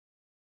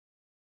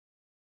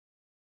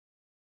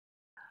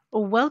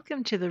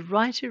Welcome to the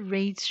Writer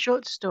Reads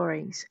Short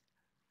Stories.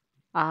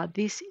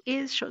 This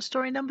is short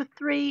story number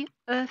 3,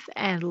 Earth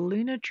and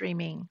Lunar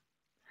Dreaming.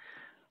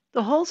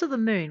 The halls of the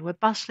moon were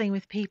bustling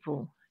with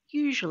people,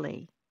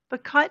 usually,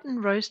 but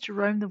Chitin rose to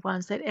roam the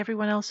ones that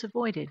everyone else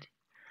avoided.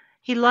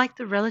 He liked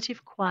the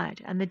relative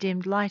quiet and the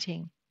dimmed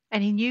lighting,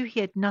 and he knew he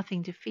had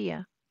nothing to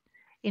fear.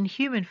 In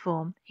human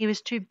form, he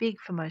was too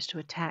big for most to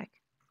attack,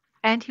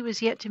 and he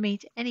was yet to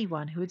meet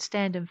anyone who would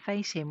stand and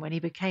face him when he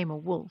became a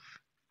wolf.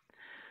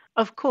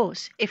 Of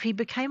course, if he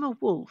became a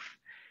wolf,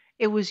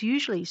 it was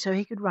usually so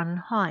he could run and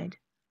hide,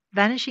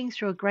 vanishing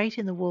through a grate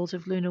in the walls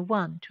of Lunar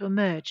One to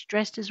emerge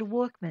dressed as a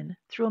workman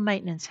through a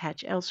maintenance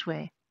hatch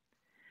elsewhere.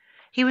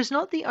 He was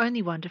not the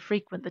only one to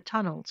frequent the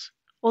tunnels,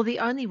 or the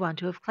only one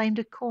to have claimed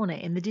a corner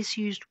in the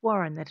disused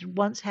warren that had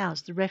once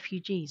housed the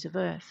refugees of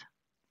Earth.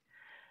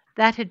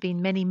 That had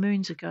been many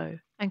moons ago,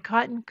 and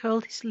Chitin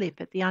curled his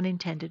lip at the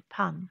unintended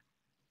pun.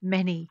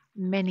 Many,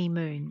 many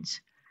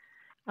moons.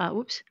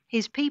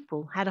 His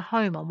people had a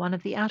home on one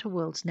of the outer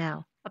worlds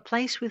now, a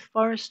place with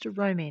forests to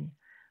roam in,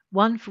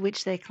 one for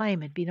which their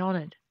claim had been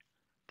honoured.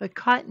 But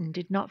Chitin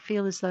did not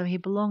feel as though he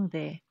belonged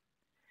there.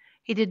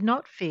 He did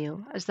not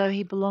feel as though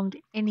he belonged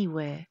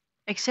anywhere,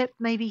 except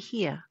maybe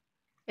here,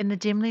 in the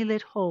dimly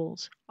lit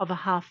halls of a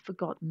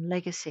half-forgotten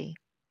legacy.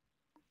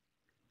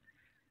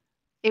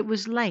 It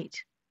was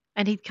late,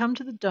 and he'd come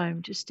to the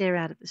dome to stare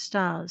out at the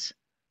stars,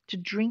 to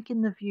drink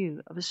in the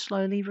view of a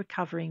slowly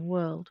recovering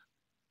world.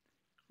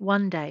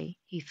 One day,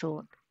 he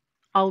thought,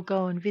 I'll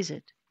go and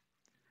visit.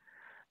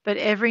 But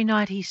every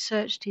night he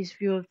searched his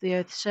view of the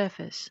earth's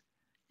surface,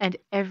 and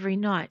every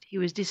night he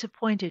was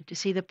disappointed to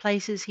see the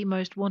places he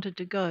most wanted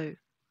to go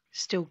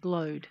still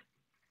glowed.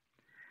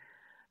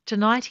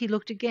 Tonight he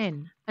looked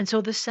again and saw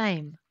the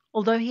same,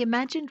 although he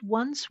imagined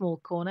one small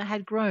corner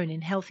had grown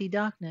in healthy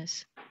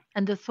darkness,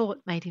 and the thought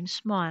made him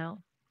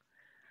smile.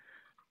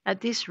 At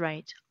this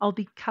rate, I'll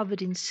be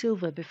covered in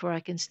silver before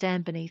I can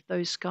stand beneath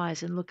those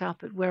skies and look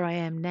up at where I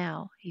am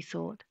now, he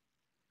thought,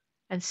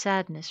 and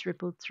sadness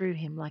rippled through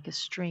him like a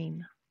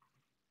stream.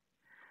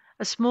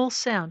 A small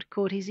sound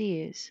caught his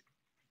ears.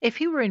 If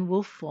he were in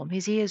wolf form,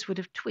 his ears would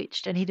have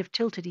twitched and he'd have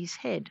tilted his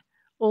head,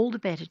 all the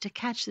better to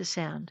catch the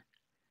sound.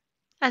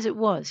 As it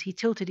was, he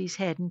tilted his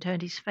head and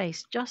turned his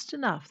face just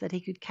enough that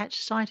he could catch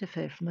sight of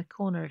her from the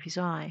corner of his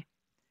eye.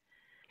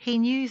 He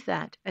knew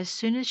that as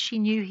soon as she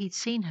knew he'd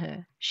seen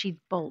her, she'd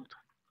bolt.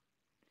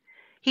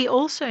 He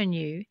also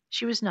knew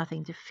she was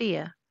nothing to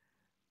fear.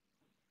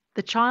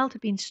 The child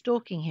had been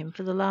stalking him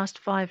for the last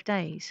 5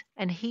 days,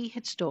 and he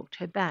had stalked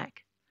her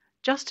back,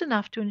 just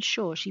enough to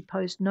ensure she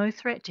posed no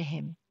threat to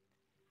him.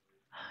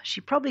 She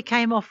probably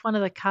came off one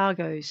of the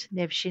cargoes,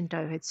 Nev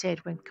Shinto had said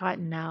when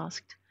Chitin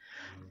asked.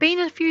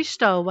 Been a few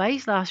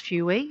stowaways last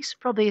few weeks,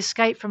 probably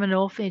escaped from an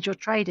orphanage or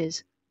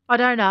traders. I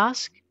don't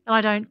ask, and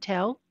I don't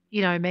tell.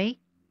 You know me.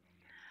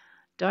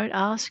 Don't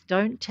ask,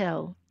 don't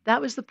tell. That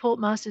was the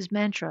portmaster's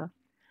mantra,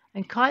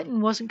 and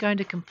Chitin wasn't going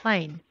to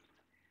complain.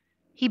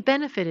 He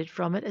benefited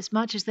from it as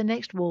much as the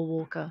next wall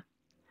walker.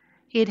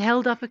 He had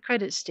held up a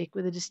credit stick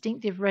with a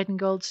distinctive red and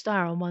gold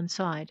star on one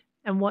side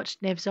and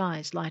watched Nev's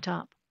eyes light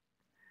up.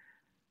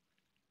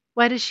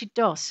 Where does she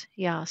doss?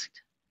 He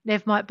asked.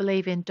 Nev might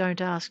believe in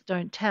don't ask,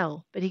 don't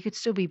tell, but he could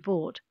still be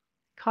bought.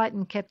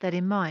 Chitin kept that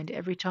in mind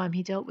every time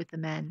he dealt with the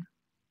man.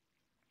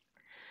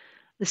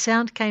 The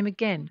sound came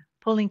again,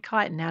 pulling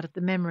Chitin out of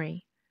the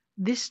memory.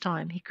 This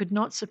time he could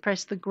not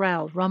suppress the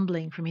growl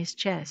rumbling from his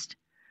chest.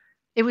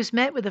 It was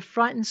met with a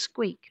frightened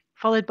squeak,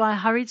 followed by a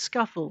hurried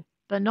scuffle,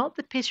 but not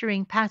the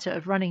pittering patter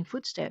of running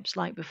footsteps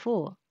like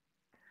before.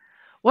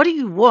 What do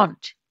you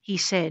want? He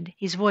said,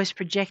 his voice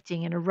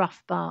projecting in a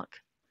rough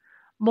bark.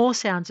 More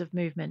sounds of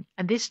movement,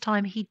 and this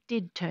time he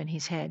did turn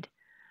his head.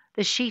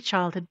 The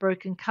she-child had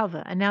broken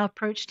cover and now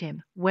approached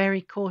him,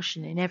 wary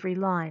caution in every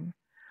line.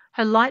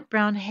 Her light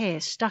brown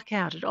hair stuck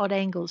out at odd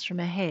angles from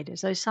her head,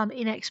 as though some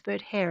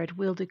inexpert hair had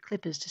wielded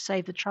clippers to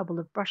save the trouble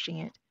of brushing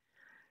it.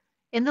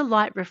 In the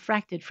light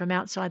refracted from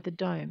outside the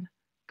dome,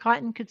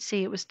 Chitin could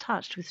see it was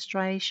touched with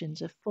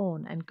striations of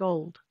fawn and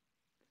gold.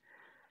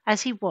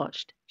 As he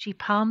watched, she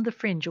palmed the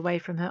fringe away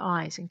from her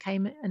eyes and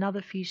came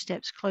another few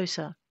steps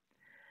closer.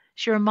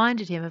 She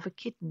reminded him of a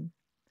kitten,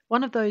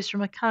 one of those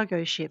from a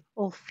cargo ship,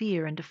 all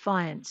fear and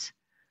defiance.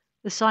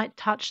 The sight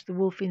touched the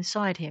wolf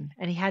inside him,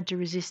 and he had to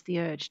resist the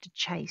urge to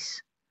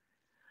chase.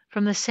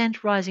 From the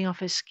scent rising off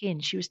her skin,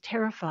 she was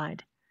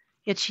terrified,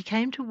 yet she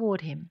came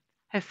toward him,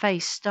 her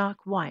face stark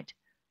white,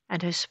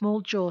 and her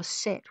small jaw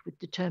set with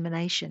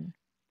determination.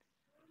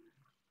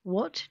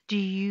 What do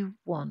you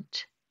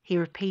want? He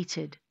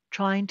repeated,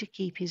 trying to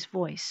keep his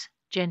voice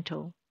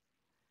gentle.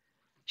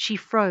 She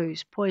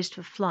froze, poised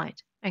for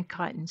flight, and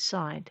Chitin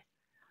sighed.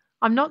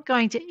 I'm not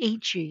going to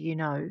eat you, you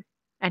know.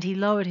 And he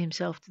lowered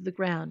himself to the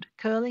ground,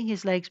 curling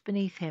his legs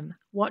beneath him,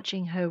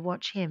 watching her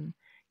watch him,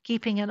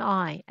 keeping an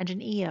eye and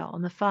an ear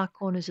on the far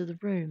corners of the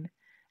room,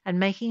 and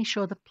making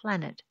sure the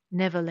planet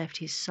never left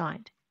his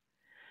sight.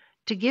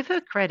 To give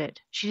her credit,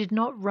 she did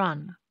not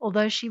run,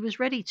 although she was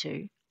ready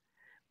to.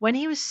 When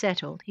he was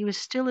settled, he was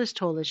still as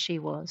tall as she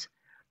was,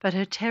 But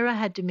her terror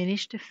had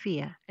diminished to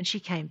fear, and she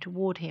came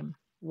toward him,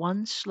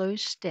 one slow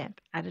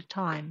step at a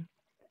time.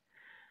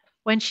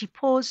 When she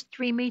paused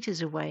 3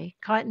 meters away,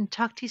 Chitin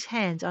tucked his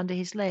hands under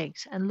his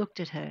legs and looked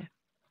at her.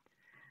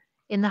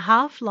 In the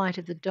half light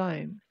of the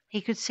dome,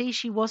 he could see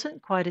she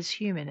wasn't quite as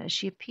human as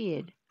she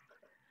appeared.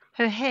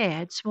 Her hair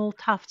had small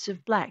tufts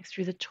of black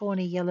through the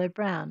tawny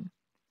yellow-brown,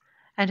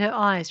 and her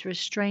eyes were a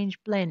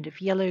strange blend of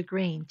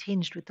yellow-green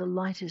tinged with the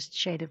lightest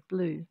shade of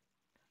blue.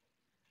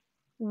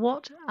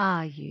 "What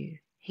are you?"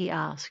 he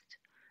asked,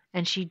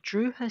 and she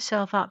drew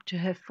herself up to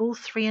her full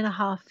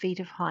 3.5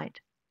 feet of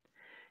height.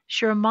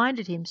 She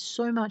reminded him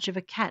so much of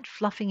a cat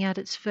fluffing out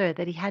its fur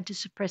that he had to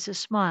suppress a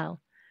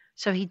smile,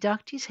 so he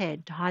ducked his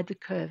head to hide the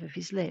curve of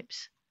his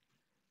lips.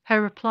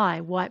 Her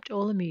reply wiped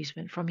all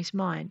amusement from his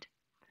mind.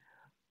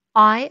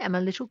 "I am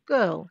a little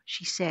girl,"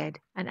 she said,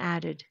 and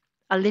added,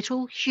 "a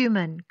little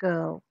human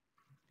girl."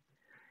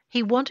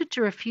 He wanted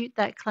to refute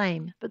that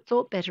claim, but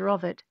thought better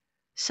of it.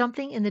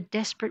 Something in the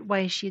desperate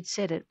way she had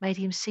said it made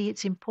him see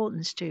its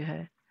importance to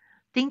her.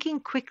 Thinking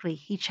quickly,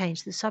 he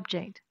changed the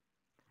subject.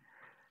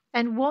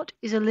 "And what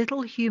is a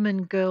little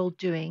human girl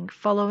doing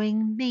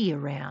following me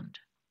around?"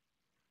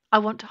 "I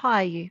want to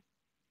hire you."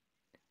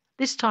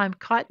 This time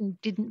Chitin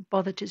didn't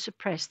bother to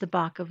suppress the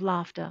bark of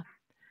laughter.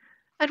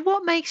 "And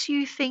what makes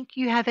you think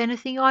you have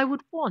anything I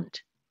would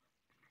want?"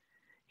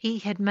 He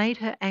had made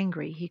her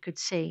angry, he could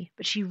see,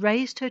 but she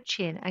raised her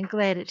chin and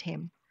glared at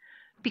him.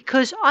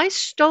 "Because I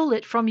stole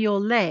it from your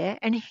lair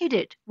and hid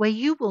it where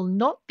you will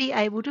not be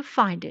able to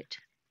find it."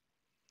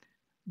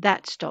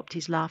 That stopped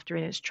his laughter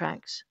in its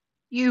tracks.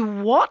 "You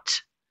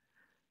what?"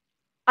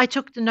 "I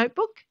took the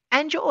notebook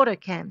and your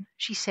autocam,"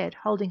 she said,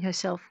 holding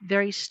herself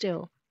very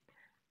still,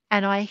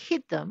 "and I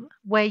hid them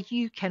where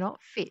you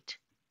cannot fit."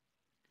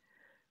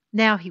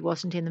 Now he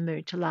wasn't in the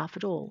mood to laugh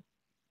at all.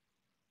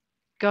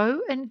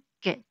 "Go and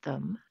get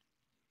them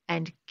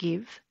and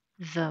give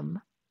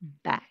them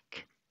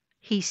back,"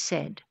 he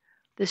said,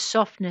 the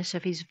softness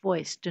of his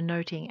voice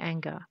denoting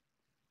anger.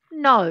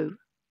 "No."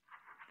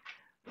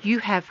 "You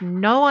have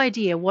no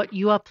idea what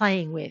you are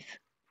playing with."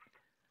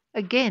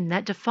 Again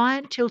that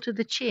defiant tilt of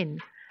the chin,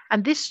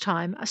 and this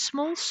time a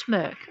small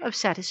smirk of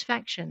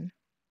satisfaction.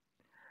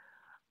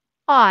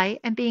 "I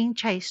am being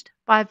chased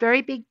by a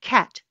very big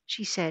cat,"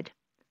 she said,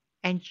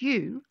 "and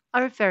you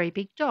are a very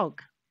big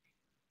dog."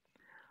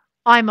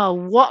 "I'm a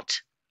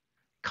what?"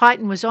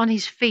 Chitin was on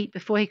his feet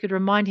before he could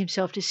remind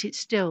himself to sit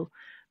still,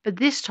 but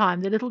this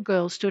time the little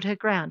girl stood her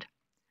ground.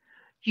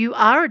 "You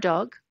are a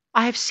dog.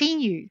 I have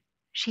seen you."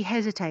 She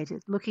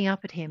hesitated, looking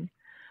up at him,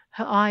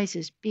 her eyes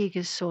as big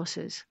as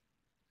saucers.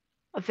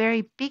 "A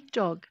very big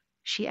dog,"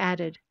 she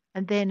added,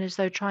 and then, as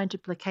though trying to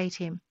placate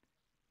him,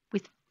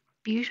 "with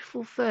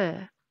beautiful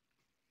fur."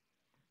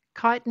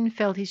 Chitin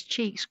felt his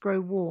cheeks grow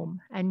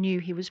warm and knew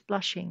he was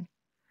blushing.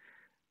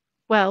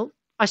 "Well,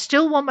 I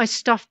still want my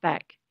stuff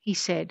back," he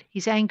said,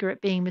 his anger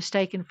at being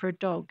mistaken for a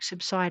dog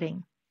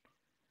subsiding.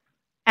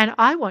 "And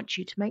I want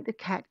you to make the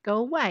cat go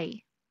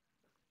away."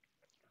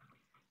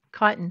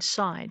 Chitin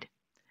sighed.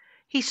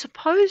 He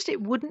supposed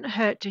it wouldn't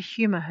hurt to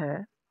humour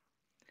her.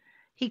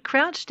 He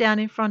crouched down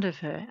in front of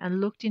her and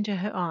looked into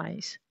her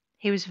eyes.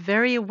 He was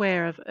very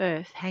aware of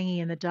Earth hanging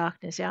in the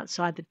darkness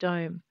outside the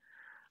dome,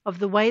 of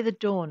the way the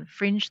dawn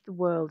fringed the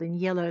world in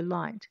yellow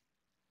light.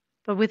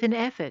 But with an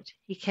effort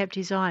he kept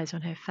his eyes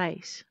on her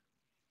face.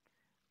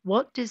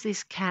 "What does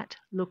this cat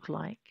look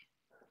like?"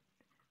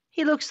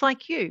 "He looks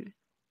like you."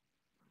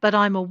 "But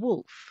I'm a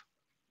wolf."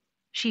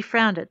 She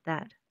frowned at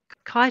that.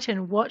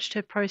 Chitin watched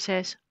her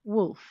process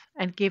wolf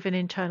and give an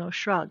internal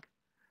shrug.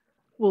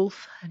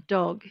 Wolf,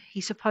 dog,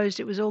 he supposed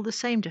it was all the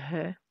same to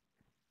her.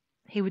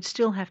 He would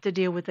still have to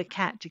deal with the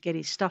cat to get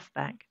his stuff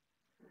back.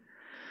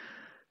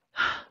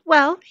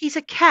 "Well, he's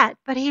a cat,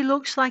 but he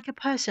looks like a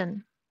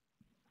person."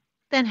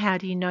 "Then how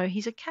do you know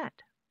he's a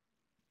cat?"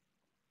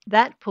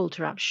 That pulled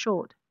her up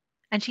short,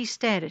 and she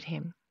stared at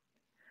him.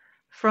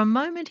 For a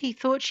moment he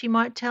thought she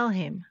might tell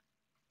him,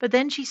 but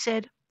then she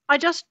said, "I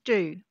just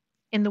do,"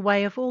 in the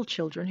way of all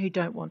children who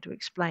don't want to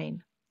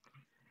explain.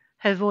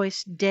 Her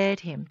voice dared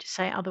him to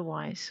say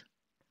otherwise.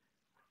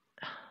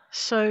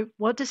 "So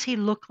what does he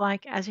look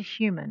like as a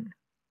human?"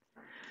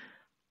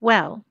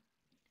 "Well,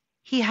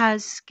 he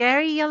has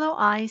scary yellow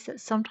eyes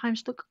that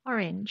sometimes look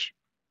orange,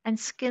 and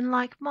skin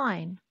like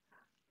mine,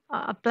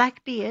 a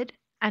black beard,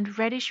 and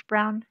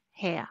reddish-brown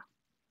hair."